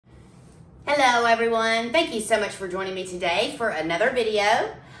Hello everyone, thank you so much for joining me today for another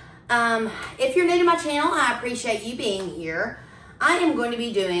video. If you're new to my channel, I appreciate you being here. I am going to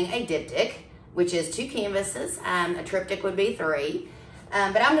be doing a diptych, which is 2 canvases. A triptych would be 3,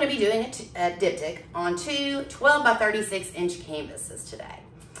 but I'm going to be doing a diptych on 2 12 by 36 inch canvases today.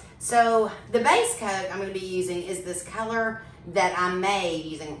 So the base coat I'm going to be using is this color that I made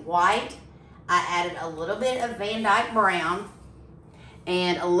using white. I added a little bit of Vandyke brown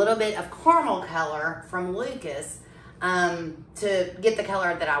and a little bit of caramel color from Lucas to get the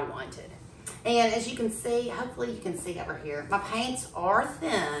color that I wanted. And as you can see, hopefully you can see over here, my paints are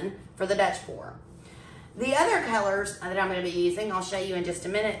thin for the Dutch pour. The other colors that I'm going to be using, I'll show you in just a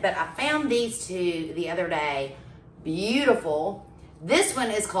minute, but I found these 2 the other day. Beautiful. This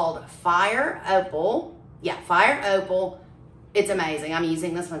one is called Fire Opal. Yeah, Fire Opal. It's amazing. I'm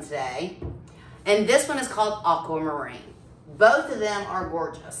using this one today. And this one is called Aquamarine. Both of them are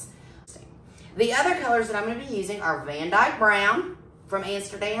gorgeous. The other colors that I'm going to be using are Vandyke Brown from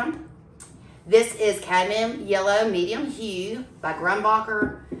Amsterdam. This is Cadmium Yellow Medium Hue by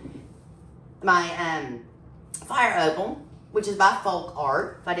Grumbacher. My Fire Opal, which is by Folk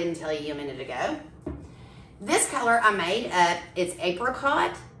Art, if I didn't tell you a minute ago. This color I made up, it's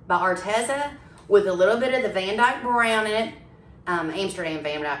Apricot by Arteza with a little bit of the Vandyke Brown in it, Amsterdam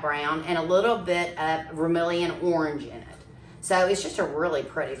Vandyke Brown, and a little bit of vermillion orange in it. So it's just a really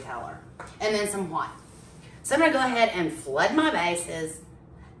pretty color. And then some white. So I'm going to go ahead and flood my bases,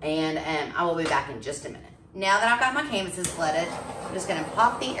 and I will be back in just a minute. Now that I've got my canvases flooded, I'm just going to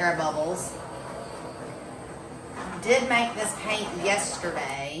pop the air bubbles. I did make this paint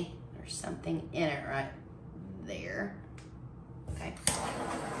yesterday. There's something in it right there. Okay.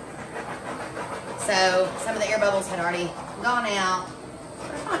 So some of the air bubbles had already gone out.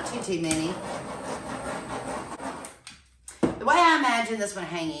 There's not too many. The way I imagine this one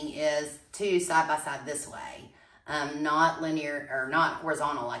hanging is 2 side by side this way, not linear or not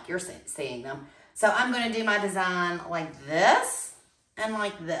horizontal like you're seeing them. So I'm going to do my design like this and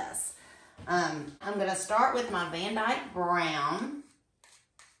like this. I'm going to start with my Vandyke Brown.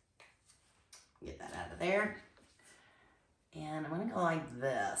 Get that out of there. And I'm going to go like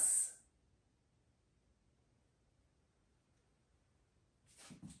this.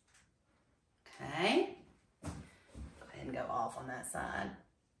 Okay. And go off on that side.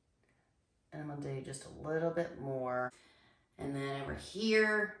 And I'm going to do just a little bit more. And then over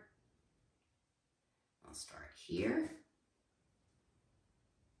here, I'll start here.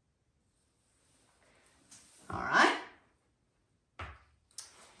 All right.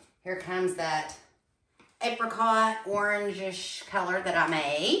 Here comes that apricot orangish color that I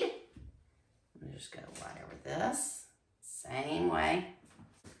made. I'm just go right over this. Same way.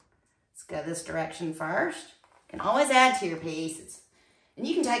 Let's go this direction first. You can always add to your piece, and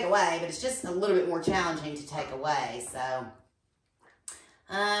you can take away, but it's just a little bit more challenging to take away. So,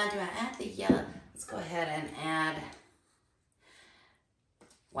 do I add the yellow? Let's go ahead and add.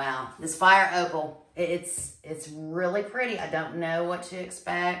 Wow, this Fire Opal, it's really pretty. I don't know what to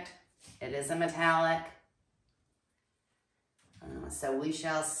expect. It is a metallic, so we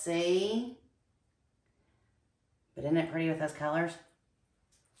shall see. But isn't it pretty with those colors?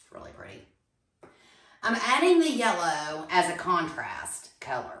 It's really pretty. I'm adding the yellow as a contrast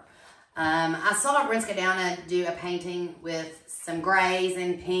color. I saw Rinske Douna do a painting with some grays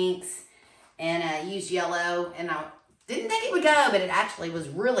and pinks and used yellow, and I didn't think it would go, but it actually was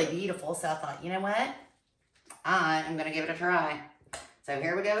really beautiful. So I thought, you know what? I am going to give it a try. So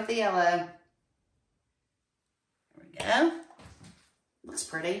here we go with the yellow. There we go. Looks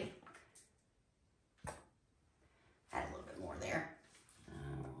pretty. Add a little bit more there.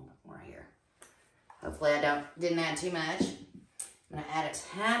 More here. Hopefully I didn't add too much. I'm going to add a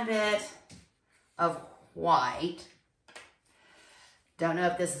tad bit of white. Don't know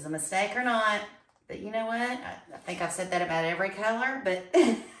if this is a mistake or not, but you know what? I think I've said that about every color, but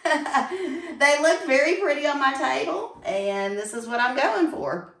they look very pretty on my table, and this is what I'm going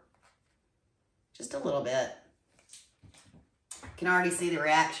for. Just a little bit. You can already see the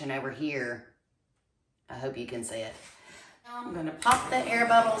reaction over here. I hope you can see it. Now I'm going to pop the air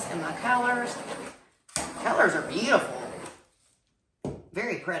bubbles in my colors. Colors are beautiful.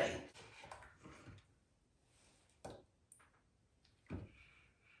 Very pretty.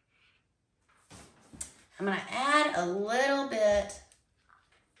 I'm going to add a little bit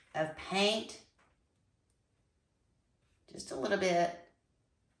of paint. Just a little bit.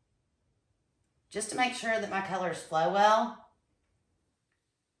 Just to make sure that my colors flow well.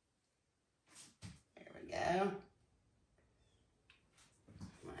 There we go.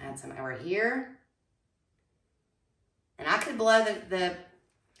 I'm going to add some over here. And I could blow the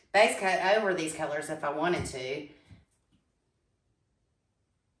base coat over these colors if I wanted to. Here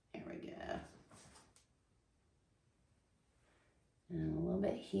we go. And a little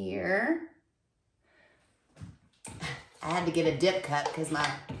bit here. I had to get a dip cup because my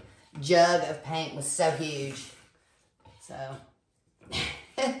jug of paint was so huge. So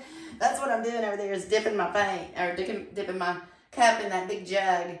that's what I'm doing over there, is dipping my paint, or dipping my cup in that big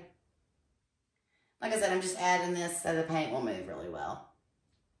jug. Like I said, I'm just adding this so the paint will move really well.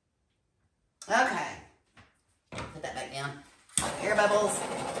 Okay. Put that back down. Air bubbles.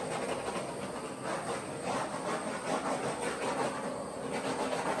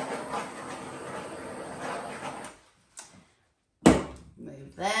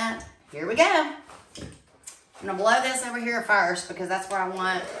 Move that. Here we go. I'm gonna blow this over here first because that's where I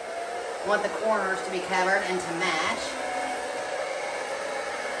want the corners to be covered and to match.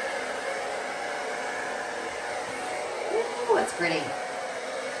 Ooh, that's pretty.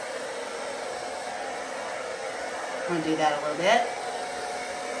 I'm gonna do that a little bit.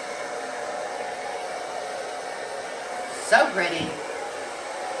 So pretty.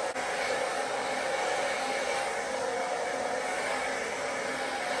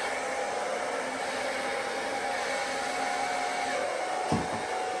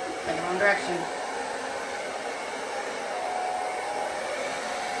 In the wrong direction.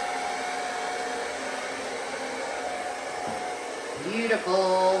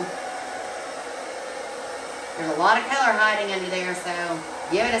 Beautiful. There's a lot of color hiding under there, so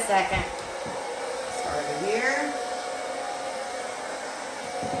give it a second. Start over here.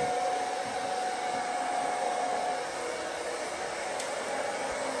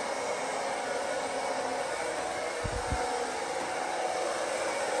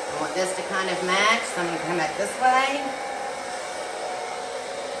 I want this to kind of match, so I'm going to come back this way.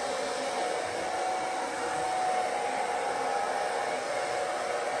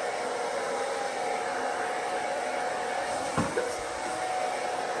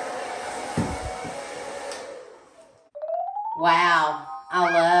 Wow,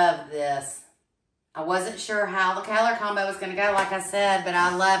 I love this. I wasn't sure how the color combo was going to go, like I said, but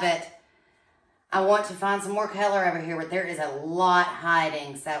I love it. I want to find some more color over here, but there is a lot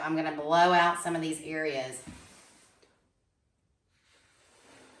hiding, so I'm going to blow out some of these areas.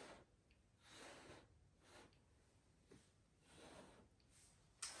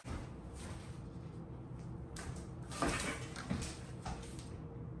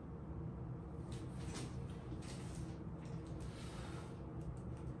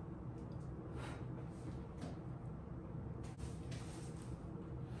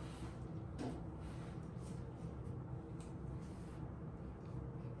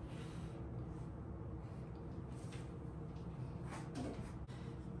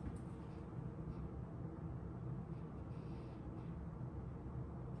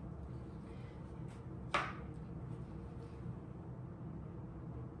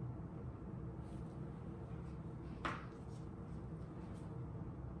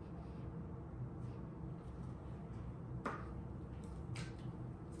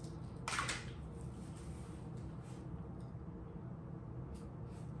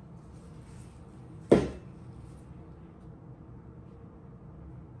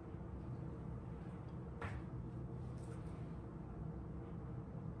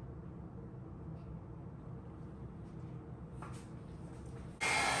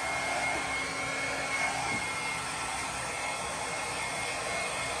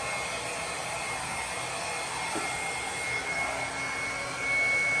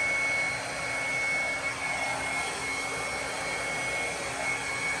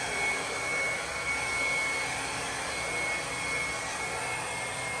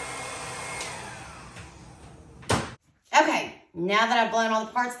 Okay, now that I've blown all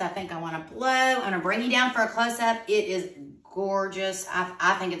the parts that I think I want to blow, I'm going to bring you down for a close-up. It is gorgeous.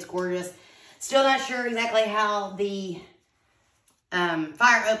 I think it's gorgeous. Still not sure exactly how the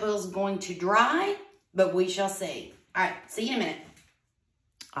fire opal is going to dry, but we shall see. All right, see you in a minute.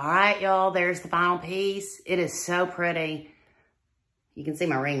 All right, y'all, there's the final piece. It is so pretty. You can see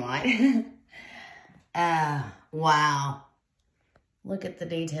my ring light. Wow. Look at the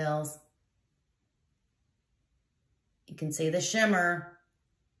details. You can see the shimmer.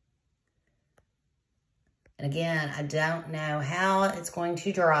 And again, I don't know how it's going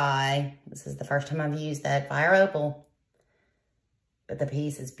to dry. This is the first time I've used that fire opal. But the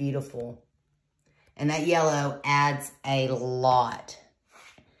piece is beautiful. And that yellow adds a lot.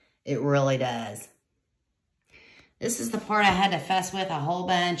 It really does. This is the part I had to fuss with a whole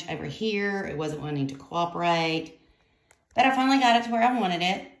bunch over here. It wasn't wanting to cooperate. But I finally got it to where I wanted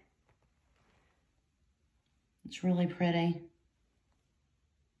it. It's really pretty.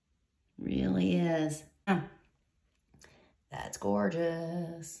 Really is. Oh, that's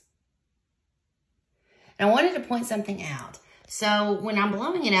gorgeous. And I wanted to point something out. So when I'm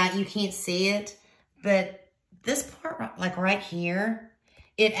blowing it out, you can't see it, but this part, like right here,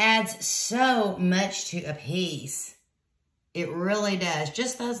 it adds so much to a piece. It really does.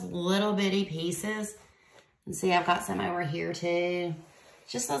 Just those little bitty pieces. And see, I've got some over here too.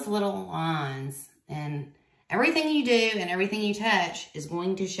 Just those little lines. And everything you do and everything you touch is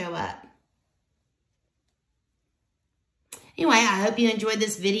going to show up. Anyway, I hope you enjoyed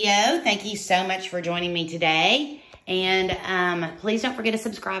this video. Thank you so much for joining me today. And please don't forget to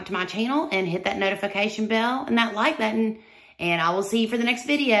subscribe to my channel and hit that notification bell and that like button. And I will see you for the next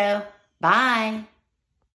video. Bye.